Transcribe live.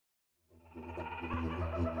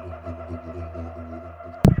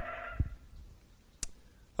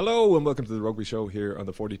Hello and welcome to the Rugby Show here on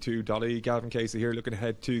the 42. Gavin Casey here, looking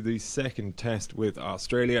ahead to the second test with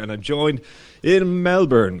Australia, and I'm joined in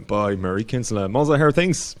Melbourne by Murray Kinsella. Muzza, how are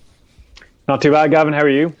things? Not too bad, Gavin. How are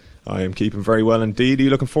you? I am keeping very well indeed. Are you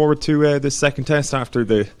looking forward to this second test after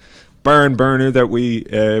the barn burner that we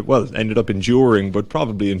ended up enduring, but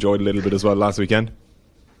probably enjoyed a little bit as well last weekend?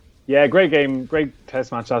 Yeah, great game, great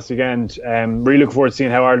test match last weekend. Really looking forward to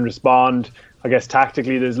seeing how Ireland respond. I guess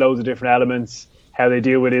tactically there's loads of different elements. How they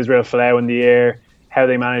deal with Israel Folau in the air, how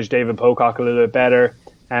they manage David Pocock a little bit better.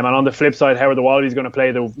 And on the flip side, how are the Wallabies going to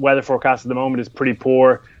play? The weather forecast at the moment is pretty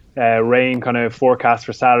poor. Rain kind of forecast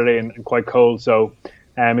for Saturday and quite cold. So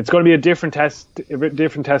it's going to be a different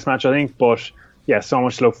test match, I think. But yeah, so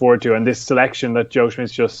much to look forward to. And this selection that Joe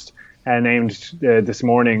Schmidt's just named this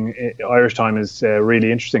morning, Irish time, is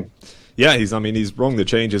really interesting. Yeah, he's rung the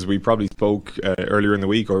changes. We probably spoke earlier in the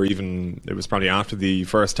week, or even it was probably after the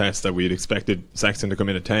first test, that we had expected Sexton to come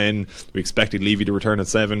in at 10. We expected Levy to return at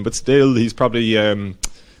 7, but still he's probably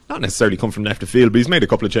not necessarily come from left of field, but he's made a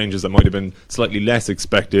couple of changes that might have been slightly less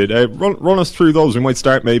expected. Run us through those. We might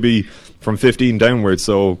start maybe from 15 downwards.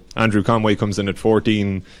 So Andrew Conway comes in at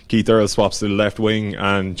 14, Keith Earl swaps to the left wing,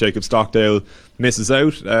 and Jacob Stockdale misses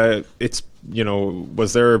out.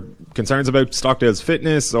 Was there concerns about Stockdale's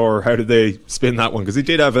fitness, or how did they spin that one? Because he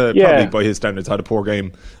did have probably by his standards had a poor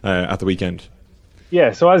game at the weekend.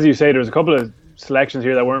 Yeah, so as you say, there's a couple of selections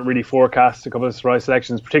here that weren't really forecast, a couple of surprise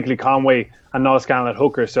selections, particularly Conway and Niall Scannell at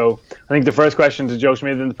hooker. So I think the first question to Joe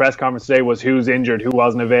Schmidt in the press conference today was who's injured, who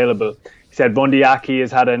wasn't available. He said Bundee Aki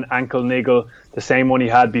has had an ankle niggle, the same one he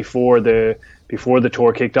had before the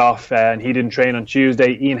tour kicked off, and he didn't train on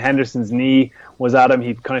Tuesday. Ian Henderson's knee was at him.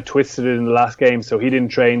 He kind of twisted it in the last game, so he didn't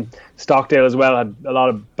train. Stockdale as well had a lot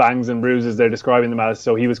of bangs and bruises, they're describing them as,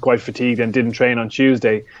 so he was quite fatigued and didn't train on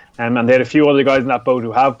Tuesday. And they had a few other guys in that boat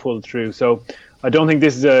who have pulled through. So I don't think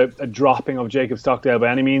this is a dropping of Jacob Stockdale by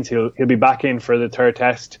any means. He'll be back in for the third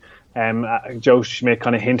test. Joe Schmidt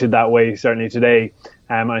kind of hinted that way certainly today.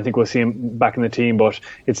 I think we'll see him back in the team, but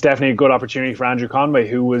it's definitely a good opportunity for Andrew Conway,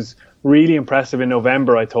 who was really impressive in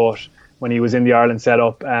November, I thought, when he was in the Ireland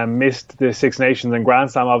setup. Missed the Six Nations and Grand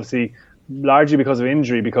Slam, obviously, largely because of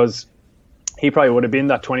injury, because he probably would have been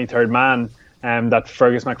that 23rd man that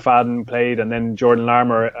Fergus McFadden played, and then Jordan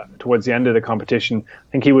Larmour towards the end of the competition.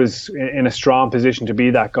 I think he was in a strong position to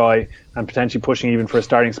be that guy and potentially pushing even for a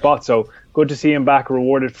starting spot. So good to see him back,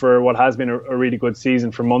 rewarded for what has been a really good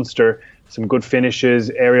season for Munster. Some good finishes,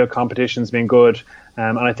 aerial competition's been good,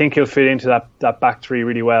 and I think he'll fit into that back three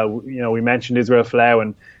really well. You know, we mentioned Israel Folau,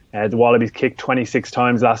 and the Wallabies kicked 26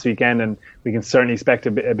 times last weekend, and we can certainly expect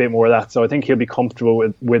a bit more of that. So I think he'll be comfortable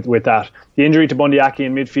with that. The injury to Bundee Aki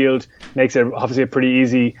in midfield makes it obviously a pretty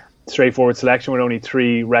easy, straightforward selection with only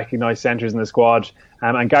 3 recognised centres in the squad.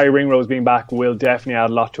 And Gary Ringrose being back will definitely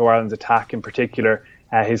add a lot to Ireland's attack in particular.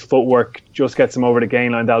 His footwork just gets him over the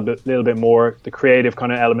gain line that little bit more, the creative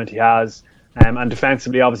kind of element he has, and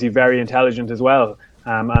defensively obviously very intelligent as well.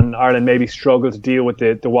 And Ireland maybe struggle to deal with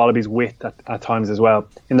the Wallabies' width at times as well.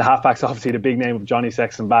 In the halfbacks, obviously the big name of Johnny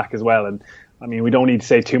Sexton back as well. And I mean, we don't need to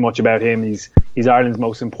say too much about him. He's Ireland's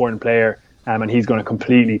most important player, and he's going to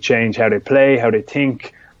completely change how they play, how they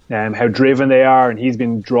think, how driven they are. And he's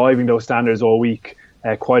been driving those standards all week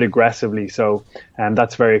quite aggressively. So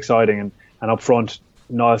that's very exciting. And up front,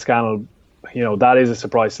 Niall Scannell, you know, that is a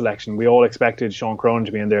surprise selection. We all expected Sean Cronin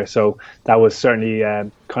to be in there, so that was certainly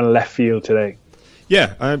kind of left field today.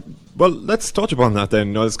 Yeah, well, let's touch upon that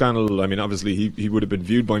then. Niall Scannell, I mean, obviously he would have been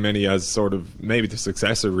viewed by many as sort of maybe the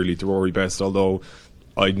successor really to Rory Best, although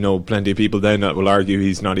I know plenty of people then that will argue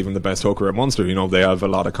he's not even the best hooker at Munster. You know, they have a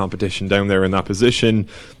lot of competition down there in that position.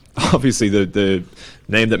 Obviously the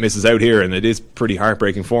name that misses out here, and it is pretty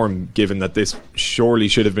heartbreaking for him, given that this surely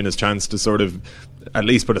should have been his chance to sort of at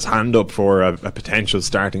least put his hand up for a potential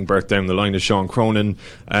starting berth down the line, is Sean Cronin.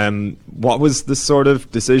 What was the sort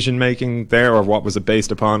of decision making there, or what was it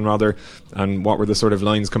based upon rather, and what were the sort of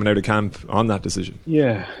lines coming out of camp on that decision?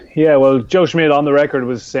 Yeah, well, Joe Schmidt on the record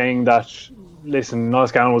was saying that, listen, Niall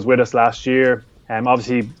Scannell was with us last year,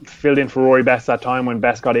 obviously filled in for Rory Best that time when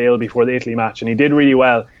Best got ill before the Italy match, and he did really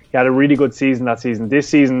well. He had a really good season that season. This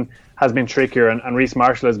season has been trickier, and Reece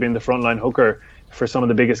Marshall has been the frontline hooker for some of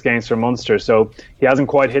the biggest games for Munster. So he hasn't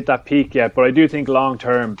quite hit that peak yet, but I do think long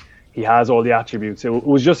term he has all the attributes. It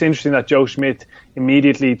was just interesting that Joe Schmidt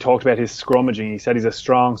immediately talked about his scrummaging. He said he's a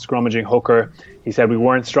strong scrummaging hooker. He said we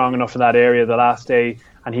weren't strong enough in that area the last day,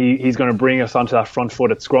 and he's going to bring us onto that front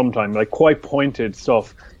foot at scrum time. Like, quite pointed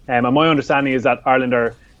stuff. And my understanding is that Ireland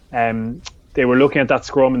are they were looking at that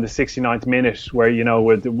scrum in the 69th minute where,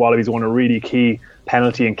 where the Wallabies won a really key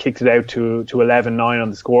penalty and kicked it out to 11-9 on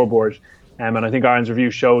the scoreboard. And I think Ireland's review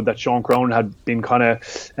showed that Sean Cronin had been kind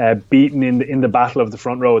of beaten in the battle of the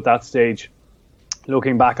front row at that stage.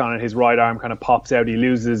 Looking back on it, his right arm kind of pops out. He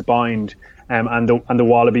loses his bind, and the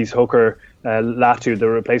Wallabies hooker Latu, the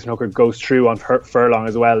replacement hooker, goes through on Furlong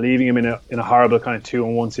as well, leaving him in a horrible kind of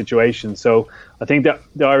 2-on-1 situation. So I think that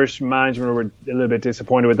the Irish management were a little bit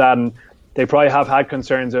disappointed with that, and they probably have had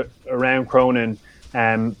concerns around Cronin,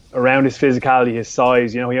 around his physicality, his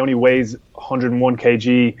size. He only weighs 101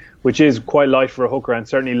 kg, which is quite light for a hooker, and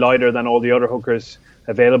certainly lighter than all the other hookers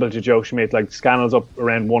available to Joe Schmidt. Like Scannell's up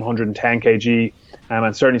around 110 kg,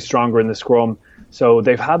 and certainly stronger in the scrum. So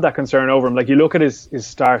they've had that concern over him. Like, you look at his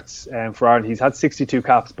starts for Ireland, he's had 62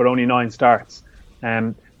 caps, but only 9 starts,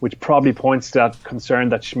 which probably points to that concern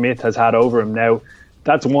that Schmidt has had over him. Now,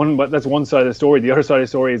 that's one side of the story. The other side of the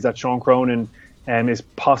story is that Sean Cronin is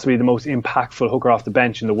possibly the most impactful hooker off the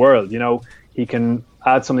bench in the world. He can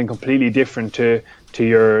add something completely different to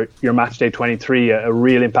your match day 23, a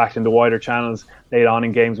real impact in the wider channels late on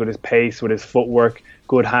in games with his pace, with his footwork,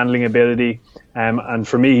 good handling ability. And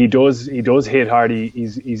for me, he does hit hard.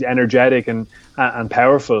 He's energetic and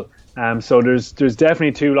powerful. So there's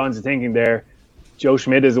definitely two lines of thinking there. Joe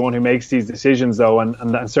Schmidt is the one who makes these decisions, though,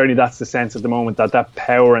 and certainly that's the sense at the moment, that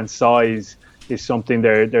power and size is something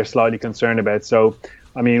they're slightly concerned about. So,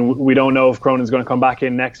 I mean, we don't know if Cronin's going to come back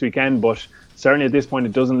in next weekend, but certainly at this point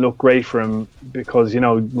it doesn't look great for him because,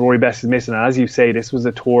 Rory Best is missing. And as you say, this was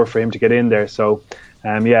a tour for him to get in there. So,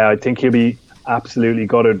 I think he'll be absolutely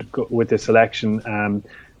gutted with this selection.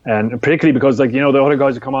 And particularly because, the other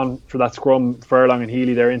guys who come on for that scrum, Furlong and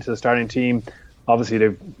Healy, they're into the starting team. Obviously,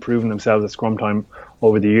 they've proven themselves at scrum time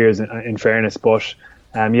over the years, in fairness. But,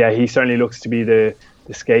 he certainly looks to be the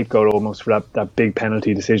scapegoat almost for that big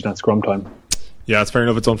penalty decision at scrum time. Yeah, it's fair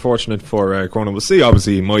enough. It's unfortunate for Cronin. We'll see.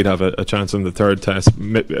 Obviously, he might have a chance in the third test,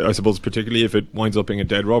 I suppose, particularly if it winds up being a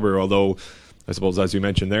dead rubber. Although, I suppose, as you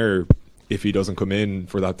mentioned there, if he doesn't come in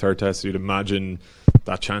for that third test, you'd imagine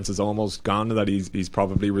that chance is almost gone, that he's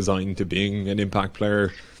probably resigned to being an impact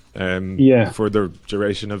player for the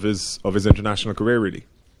duration of his international career, really.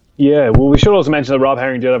 Yeah, well, we should also mention that Rob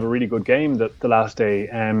Herring did have a really good game the last day.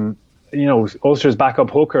 Ulster's backup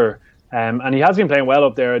hooker, and he has been playing well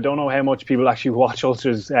up there. I don't know how much people actually watch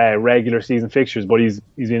Ulster's regular season fixtures, but he's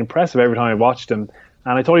been impressive every time I watched him.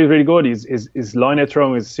 And I thought he was really good. His line-out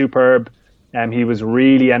throwing is superb. He was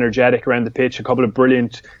really energetic around the pitch. A couple of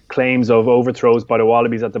brilliant claims of overthrows by the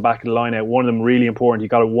Wallabies at the back of the line-out. One of them really important. He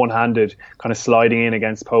got it one-handed, kind of sliding in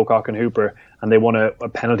against Pocock and Hooper, and they won a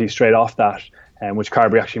penalty straight off that, which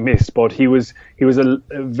Carberry actually missed. But he was a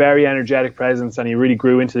very energetic presence, and he really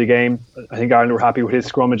grew into the game. I think Ireland were happy with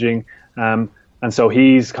his scrummaging. And so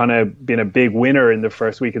he's kind of been a big winner in the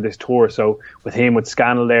first week of this tour. So with him, with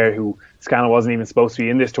Scannell there, who Scannell wasn't even supposed to be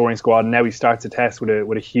in this touring squad, and now he starts a test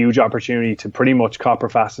with a huge opportunity to pretty much copper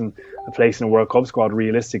fasten a place in a World Cup squad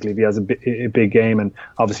realistically if he has a big game, and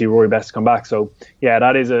obviously Rory Best to come back. So yeah,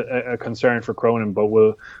 that is a concern for Cronin, but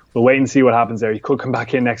we'll wait and see what happens there. He could come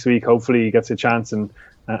back in next week. Hopefully he gets a chance and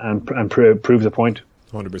proves a point.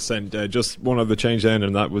 100%. Just one other change then,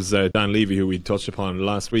 and that was Dan Levy, who we touched upon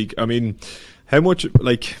last week. I mean, how much,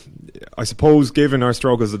 I suppose, given our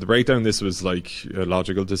struggles at the breakdown, this was a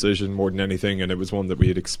logical decision more than anything, and it was one that we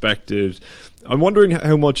had expected. I'm wondering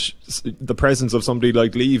how much the presence of somebody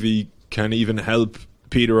like Levy can even help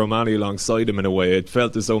Peter O'Mahony alongside him in a way. It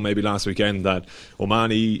felt as though maybe last weekend that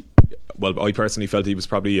O'Mahony, well, I personally felt he was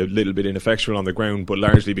probably a little bit ineffectual on the ground, but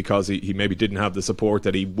largely because he maybe didn't have the support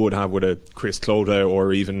that he would have with a Chris Clota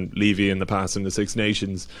or even Levy in the past in the Six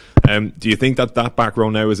Nations. Do you think that back row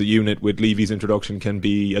now as a unit with Levy's introduction can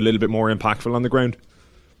be a little bit more impactful on the ground?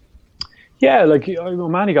 Yeah,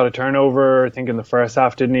 O'Mahony got a turnover, I think, in the first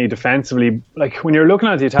half, didn't he, defensively? When you're looking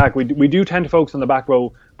at the attack, we do tend to focus on the back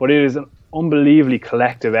row, but it is an unbelievably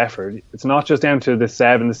collective effort. It's not just down to the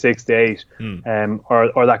 7, the 6, the 8,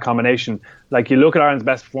 or that combination. You look at Ireland's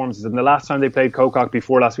best performances, and the last time they played Pocock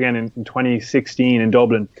before last weekend in 2016 in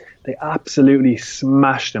Dublin, they absolutely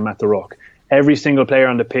smashed them at the ruck. Every single player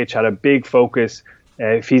on the pitch had a big focus.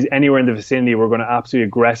 If he's anywhere in the vicinity, we're going to absolutely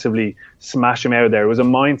aggressively smash him out of there. It was a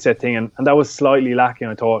mindset thing, and that was slightly lacking,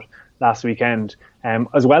 I thought, last weekend.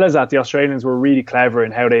 As well as that, the Australians were really clever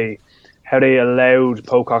in how they allowed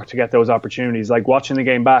Pocock to get those opportunities. Watching the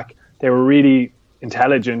game back, they were really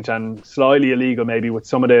intelligent and slightly illegal maybe with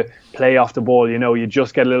some of the play off the ball. You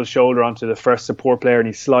just get a little shoulder onto the first support player and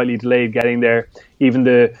he's slightly delayed getting there. Even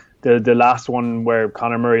the last one where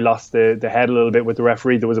Conor Murray lost the head a little bit with the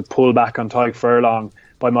referee, there was a pull back on Tadhg Furlong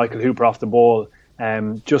by Michael Hooper off the ball.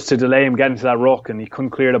 just to delay him getting to that ruck, and he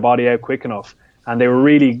couldn't clear the body out quick enough. And they were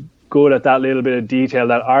really good at that little bit of detail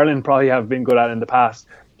that Ireland probably have been good at in the past,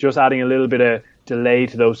 just adding a little bit of delay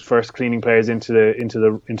to those first cleaning players into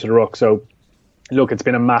the ruck. So look, it's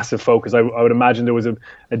been a massive focus. I would imagine there was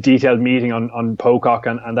a detailed meeting on Pocock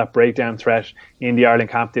and that breakdown threat in the Ireland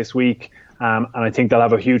camp this week. And I think they'll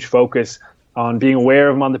have a huge focus on being aware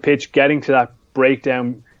of him on the pitch, getting to that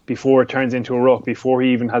breakdown before it turns into a ruck, before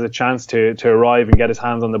he even has a chance to arrive and get his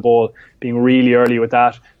hands on the ball, being really early with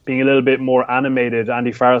that, being a little bit more animated.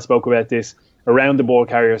 Andy Farrell spoke about this around the ball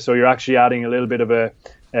carrier. So you're actually adding a little bit of a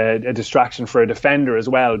distraction for a defender as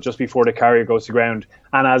well, just before the carrier goes to ground.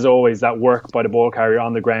 And as always, that work by the ball carrier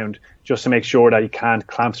on the ground, just to make sure that he can't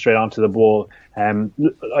clamp straight onto the ball.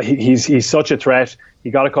 He's such a threat. He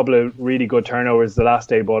got a couple of really good turnovers the last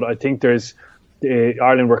day, but I think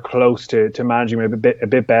Ireland were close to managing him a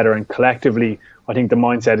bit better. And collectively, I think the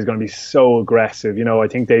mindset is going to be so aggressive. I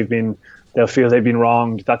think they'll feel they've been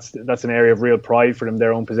wronged. That's an area of real pride for them,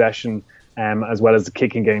 their own possession, as well as the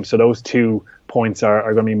kicking game. So those 2 points are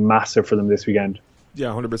going to be massive for them this weekend. Yeah,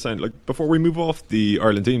 100%. Like, before we move off the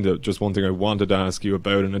Ireland team, just one thing I wanted to ask you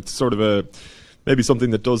about, and it's sort of maybe something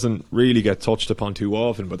that doesn't really get touched upon too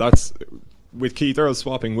often, but that's with Keith Earls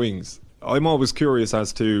swapping wings. I'm always curious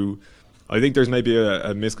as to, I think there's maybe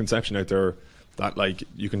a misconception out there that like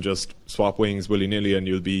you can just swap wings willy-nilly and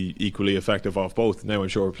you'll be equally effective off both. Now I'm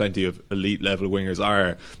sure plenty of elite level wingers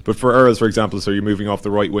are, but for Earls, for example, so you're moving off the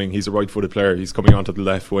right wing, he's a right-footed player, he's coming onto the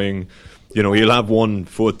left wing, he'll have one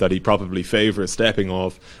foot that he probably favours stepping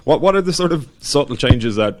off. What are the sort of subtle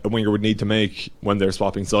changes that a winger would need to make when they're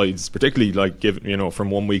swapping sides, particularly like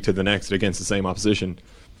from one week to the next against the same opposition?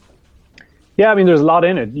 Yeah, I mean, there's a lot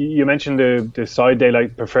in it. You mentioned the side they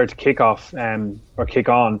prefer to kick off or kick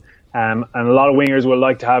on. And a lot of wingers will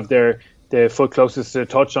like to have the foot closest to the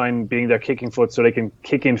touchline being their kicking foot, so they can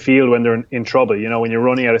kick in field when they're in trouble. When you're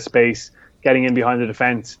running out of space, getting in behind the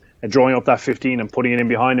defence, and drawing up that 15 and putting it in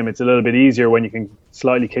behind them, it's a little bit easier when you can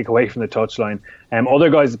slightly kick away from the touchline. Other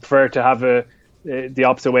guys prefer to have the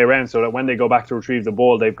opposite way around, so that when they go back to retrieve the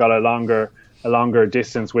ball, they've got a longer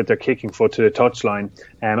distance with their kicking foot to the touchline.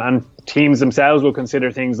 And teams themselves will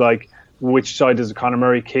consider things like, which side does Conor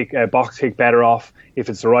Murray box kick better off? If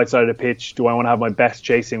it's the right side of the pitch, do I want to have my best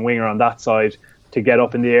chasing winger on that side to get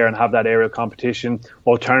up in the air and have that aerial competition?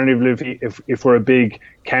 Alternatively, if we're a big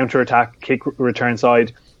counter-attack kick return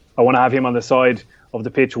side, I want to have him on the side of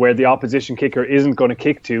the pitch where the opposition kicker isn't going to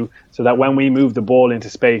kick to, so that when we move the ball into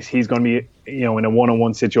space, he's going to be in a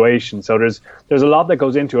one-on-one situation. So there's a lot that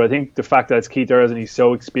goes into it. I think the fact that it's Keith Earls and he's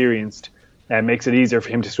so experienced makes it easier for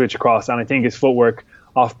him to switch across. And I think his footwork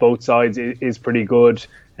off both sides is pretty good.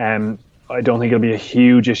 I don't think it'll be a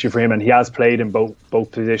huge issue for him, and he has played in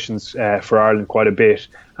both positions for Ireland quite a bit,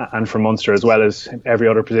 and for Munster as well as every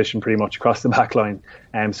other position pretty much across the back line.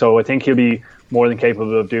 So I think he'll be more than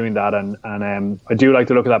capable of doing that, and I do like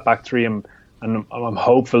to look at that back three, and I'm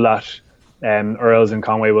hopeful that Earls and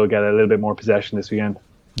Conway will get a little bit more possession this weekend.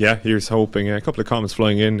 Yeah, here's hoping. A couple of comments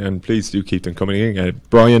flying in, and please do keep them coming in.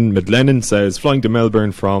 Brian McLennan says, flying to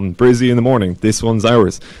Melbourne from Brizzy in the morning. This one's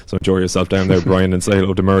ours. So enjoy yourself down there, Brian, and say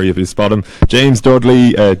hello to Murray if you spot him. James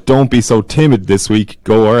Dudley, don't be so timid this week.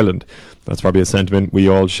 Go Ireland. That's probably a sentiment we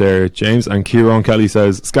all share, James. And Kieran Kelly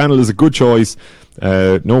says, Scannell is a good choice.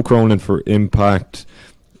 No Cronin for impact.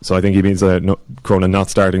 So I think he means Cronin not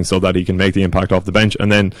starting so that he can make the impact off the bench.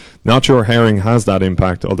 And then, not sure Herring has that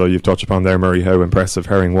impact, although you've touched upon there, Murray, how impressive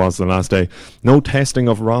Herring was the last day. No testing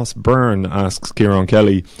of Ross Byrne, asks Kieran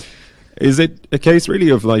Kelly. Is it a case really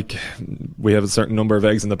of we have a certain number of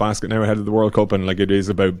eggs in the basket now ahead of the World Cup, and it is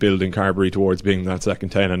about building Carbery towards being that second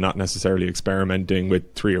 10 and not necessarily experimenting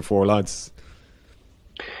with 3 or 4 lads?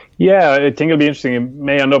 Yeah, I think it'll be interesting. It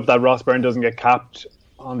may end up that Ross Byrne doesn't get capped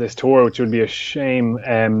on this tour, which would be a shame.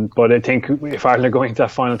 But I think if Ireland are going to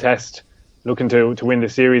that final test looking to win the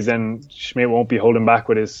series, then Schmidt won't be holding back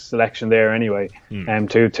with his selection there anyway.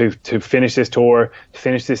 To finish this tour, to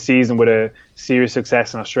finish this season with a serious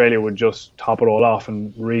success in Australia would just top it all off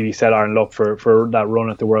and really set Ireland up for that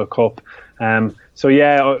run at the World Cup. So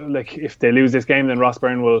yeah, if they lose this game, then Ross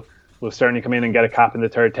Byrne will certainly come in and get a cap in the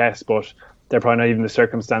third test, but they're probably not even the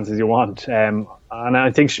circumstances you want. And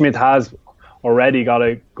I think Schmidt has already got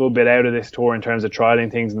a good bit out of this tour in terms of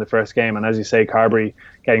trialling things in the first game, and as you say, Carbery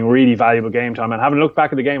getting really valuable game time. And having looked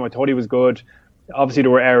back at the game, I thought he was good. Obviously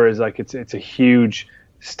there were errors, it's a huge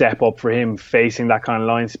step up for him facing that kind of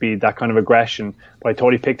line speed, that kind of aggression, but I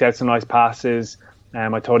thought he picked out some nice passes.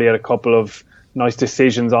 I thought he had a couple of nice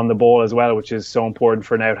decisions on the ball as well, which is so important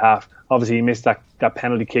for an out half. Obviously he missed that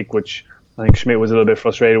penalty kick, which I think Schmidt was a little bit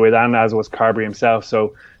frustrated with, and as was Carberry himself.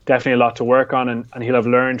 So definitely a lot to work on, and he'll have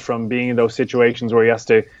learned from being in those situations where he has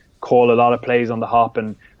to call a lot of plays on the hop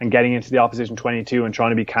and getting into the opposition 22 and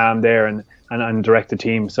trying to be calm there and direct the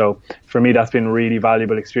team. So for me, that's been a really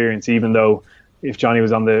valuable experience, even though if Johnny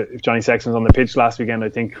Sexton was on the pitch last weekend, I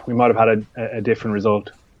think we might have had a different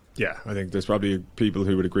result. Yeah, I think there's probably people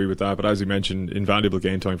who would agree with that. But as you mentioned, invaluable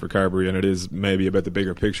game time for Carberry, and it is maybe about the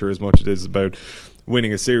bigger picture as much as it is about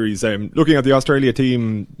winning a series. Looking at the Australia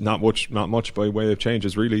team, not much by way of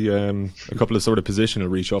changes, really. A couple of sort of positional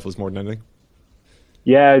reshuffles more than anything.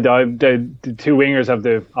 Yeah, the two wingers have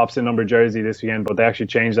the opposite number jersey this weekend, but they actually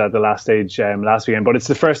changed that at the last stage last weekend. But it's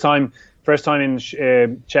the first time in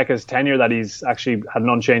Cheika's tenure that he's actually had an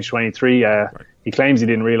unchanged 23. Right. He claims he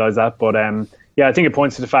didn't realise that, but yeah, I think it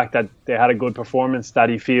points to the fact that they had a good performance, that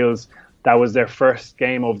he feels that was their first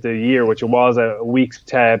game of the year, which it was a week's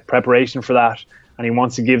preparation for that, and he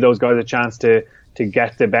wants to give those guys a chance to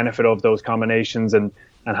get the benefit of those combinations and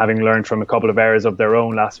having learned from a couple of errors of their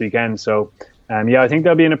own last weekend. So yeah, I think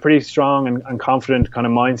they'll be in a pretty strong and confident kind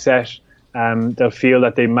of mindset. They'll feel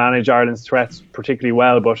that they manage Ireland's threats particularly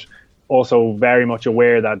well, but also very much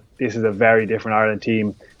aware that this is a very different Ireland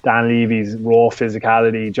team. Dan Levy's raw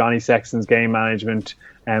physicality, Johnny Sexton's game management,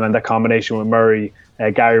 and that combination with Murray,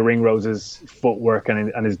 Gary Ringrose's footwork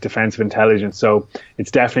and his defensive intelligence. So it's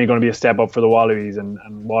definitely going to be a step up for the Wallabies,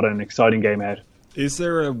 and what an exciting game ahead. Is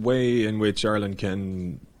there a way in which Ireland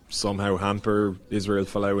can somehow hamper Israel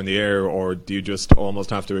Folau in the air, or do you just almost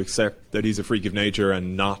have to accept that he's a freak of nature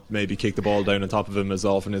and not maybe kick the ball down on top of him as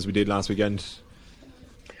often as we did last weekend?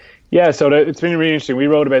 Yeah, so it's been really interesting. We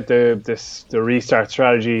wrote about the restart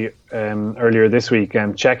strategy earlier this week.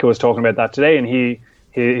 Cheika was talking about that today, and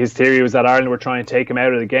his theory was that Ireland were trying to take him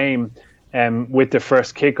out of the game with the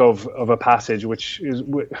first kick of a passage, which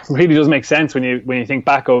really does make sense when you think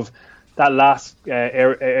back of that last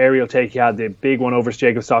aerial take he had, the big one over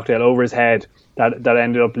Jacob Stockdale over his head that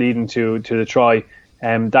ended up leading to the try.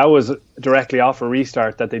 That was directly off a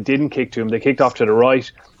restart that they didn't kick to him. They kicked off to the right.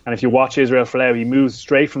 And if you watch Israel Folau, he moves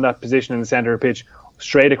straight from that position in the centre of the pitch,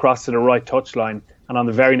 straight across to the right touchline. And on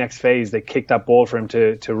the very next phase, they kicked that ball for him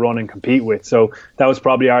to run and compete with. So that was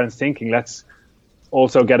probably Ireland's thinking. Let's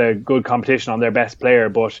also get a good competition on their best player,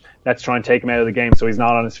 but let's try and take him out of the game so he's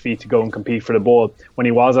not on his feet to go and compete for the ball. When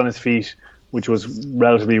he was on his feet, which was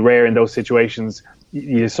relatively rare in those situations,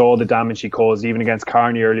 you saw the damage he caused, even against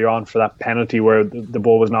Carney earlier on for that penalty where the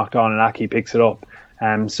ball was knocked on and Aki picks it up.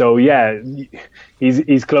 So yeah,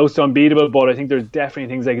 he's close to unbeatable, but I think there's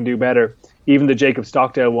definitely things they can do better. Even the Jacob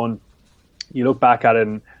Stockdale one, you look back at it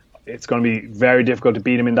and it's going to be very difficult to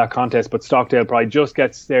beat him in that contest, but Stockdale probably just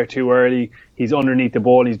gets there too early. He's underneath the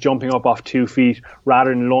ball, he's jumping up off 2 feet rather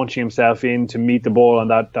than launching himself in to meet the ball on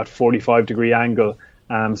that 45-degree angle.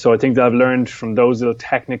 So I think that I've learned from those little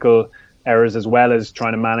technical errors as well as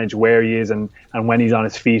trying to manage where he is and when he's on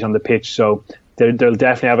his feet on the pitch. So they'll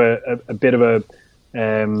definitely have a bit of a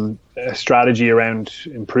strategy around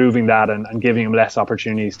improving that and giving him less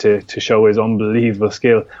opportunities to show his unbelievable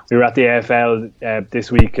skill. We were at the AFL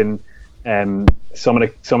this week, and some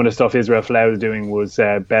of the stuff Israel Folau was doing was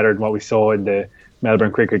better than what we saw in the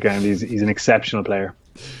Melbourne cricket ground. He's an exceptional player.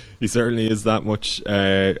 He certainly is that much.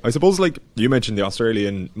 I suppose, like you mentioned, the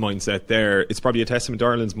Australian mindset there, it's probably a testament to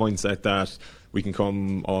Ireland's mindset that we can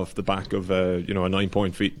come off the back of a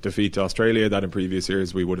 9-point defeat to Australia that in previous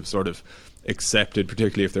years we would have sort of accepted,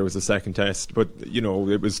 particularly if there was a second test. But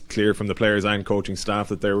it was clear from the players and coaching staff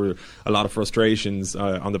that there were a lot of frustrations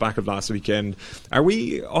on the back of last weekend. Are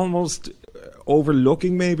we almost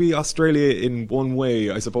overlooking maybe Australia in one way,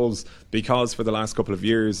 I suppose, because for the last couple of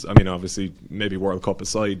years, I mean, obviously maybe World Cup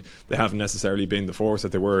aside, they haven't necessarily been the force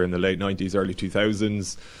that they were in the late 90s, early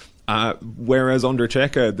 2000s. Whereas under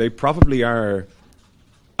Cheika, they probably are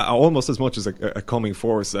almost as much as a coming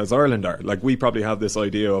force as Ireland are. Like, we probably have this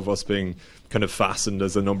idea of us being kind of fastened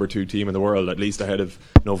as the number 2 team in the world, at least ahead of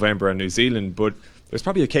November and New Zealand. But there's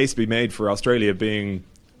probably a case to be made for Australia being,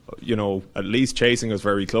 at least chasing us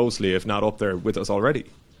very closely, if not up there with us already.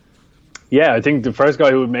 Yeah, I think the first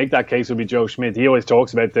guy who would make that case would be Joe Schmidt. He always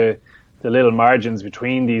talks about the little margins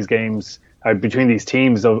between these games, between these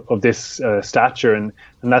teams of this stature, and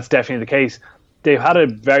that's definitely the case. They've had a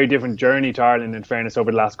very different journey to Ireland, in fairness, over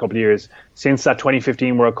the last couple of years. Since that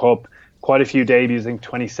 2015 World Cup, quite a few debuts, I think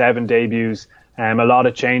 27 debuts, a lot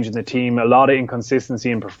of change in the team, a lot of inconsistency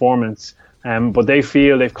in performance. But they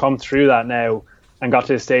feel they've come through that now and got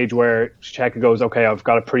to a stage where Cheika goes, okay, I've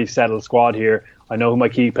got a pretty settled squad here. I know who my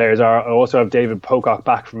key players are. I also have David Pocock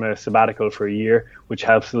back from a sabbatical for a year, which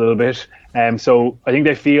helps a little bit. So I think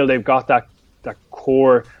they feel they've got that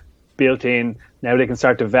core built in. Now they can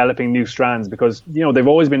start developing new strands, because they've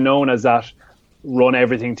always been known as that run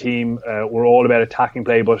everything team. We're all about attacking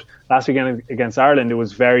play, but last weekend against Ireland, it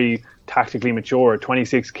was very tactically mature.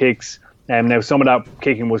 26 kicks. Now some of that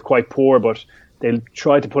kicking was quite poor, but they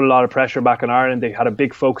tried to put a lot of pressure back on Ireland. They had a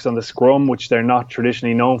big focus on the scrum, which they're not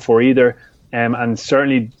traditionally known for either. And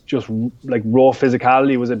certainly just like raw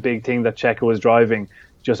physicality was a big thing that Cheika was driving.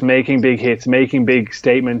 Just making big hits, making big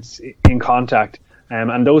statements in contact.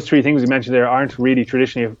 And those three things we mentioned there aren't really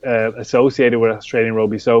traditionally associated with Australian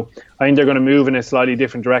rugby. So I think they're going to move in a slightly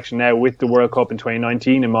different direction now with the World Cup in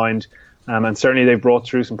 2019 in mind. And certainly they've brought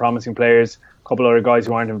through some promising players, a couple other guys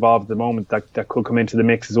who aren't involved at the moment that could come into the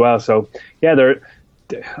mix as well. So yeah,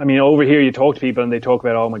 over here you talk to people and they talk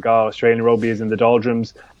about, oh my God, Australian rugby is in the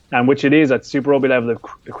doldrums, and which it is at Super Rugby level.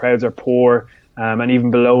 The crowds are poor, and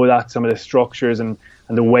even below that, some of the structures and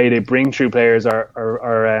the way they bring through players are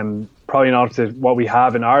probably not to what we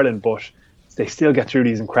have in Ireland, but they still get through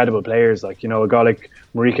these incredible players. Like, a guy like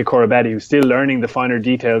Marika Korobetti, who's still learning the finer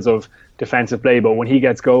details of defensive play, but when he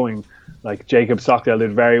gets going, like Jacob Stockdale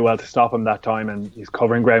did very well to stop him that time, and he's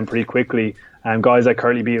covering ground pretty quickly. And guys like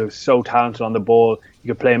Curly Beale, who's so talented on the ball,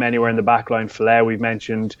 you could play him anywhere in the back line. Folau, we've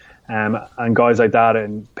mentioned, and guys like that.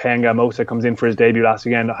 And Penga Mosa comes in for his debut last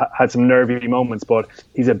weekend, had some nervy moments, but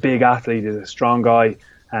he's a big athlete, he's a strong guy.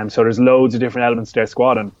 So there's loads of different elements to their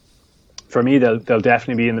squad, and for me, they'll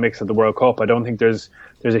definitely be in the mix of the World Cup. I don't think there's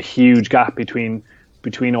a huge gap between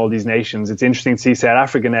all these nations. It's interesting to see South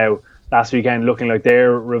Africa now last weekend looking like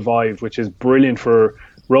they're revived, which is brilliant for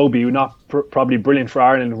rugby, not probably brilliant for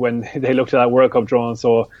Ireland when they looked at that World Cup draw and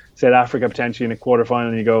saw South Africa potentially in a quarter-final,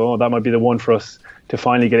 and you go, oh, that might be the one for us to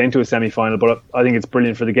finally get into a semi-final. But I think it's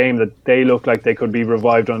brilliant for the game that they look like they could be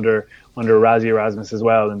revived under Rassie Erasmus as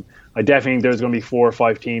well. And I definitely think there's going to be 4 or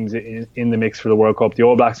 5 teams in the mix for the World Cup. The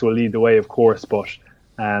All Blacks will lead the way, of course, but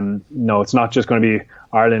no, it's not just going to be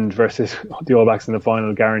Ireland versus the All Blacks in the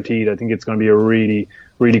final, guaranteed. I think it's going to be a really,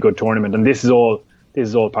 really good tournament, and this is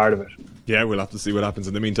all part of it. Yeah, we'll have to see what happens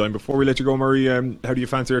in the meantime. Before we let you go, Murray, how do you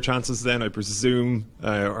fancy your chances then? I presume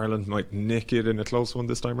Ireland might nick it in a close one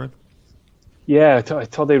this time round. Yeah, I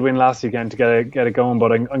thought they'd win last weekend to get it going,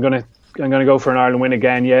 but I'm going to go for an Ireland win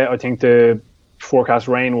again. Yeah, I think the forecast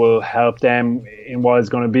rain will help them in what is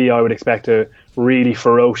going to be, I would expect, a really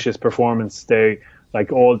ferocious performance. They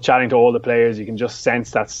chatting to all the players, you can just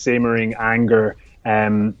sense that simmering anger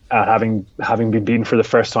at having been beaten for the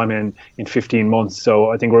first time in 15 months.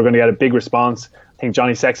 So I think we're going to get a big response. I think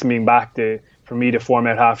Johnny Sexton being back, for me, to form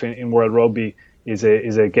out half in World Rugby is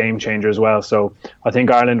a game changer as well. So I think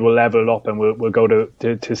Ireland will level it up, and we'll go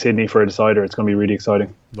to Sydney for a decider. It's going to be really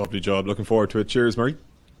exciting. Lovely job. Looking forward to it. Cheers, Murray.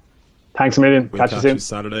 Thanks a million. We'll catch you soon.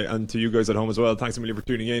 Saturday, and to you guys at home as well. Thanks a million for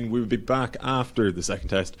tuning in. We'll be back after the second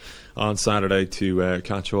test on Saturday to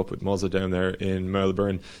catch up with Muzza down there in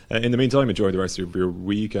Melbourne. In the meantime, enjoy the rest of your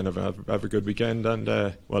week and have a good weekend, and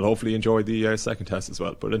hopefully enjoy the second test as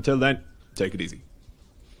well. But until then, take it easy.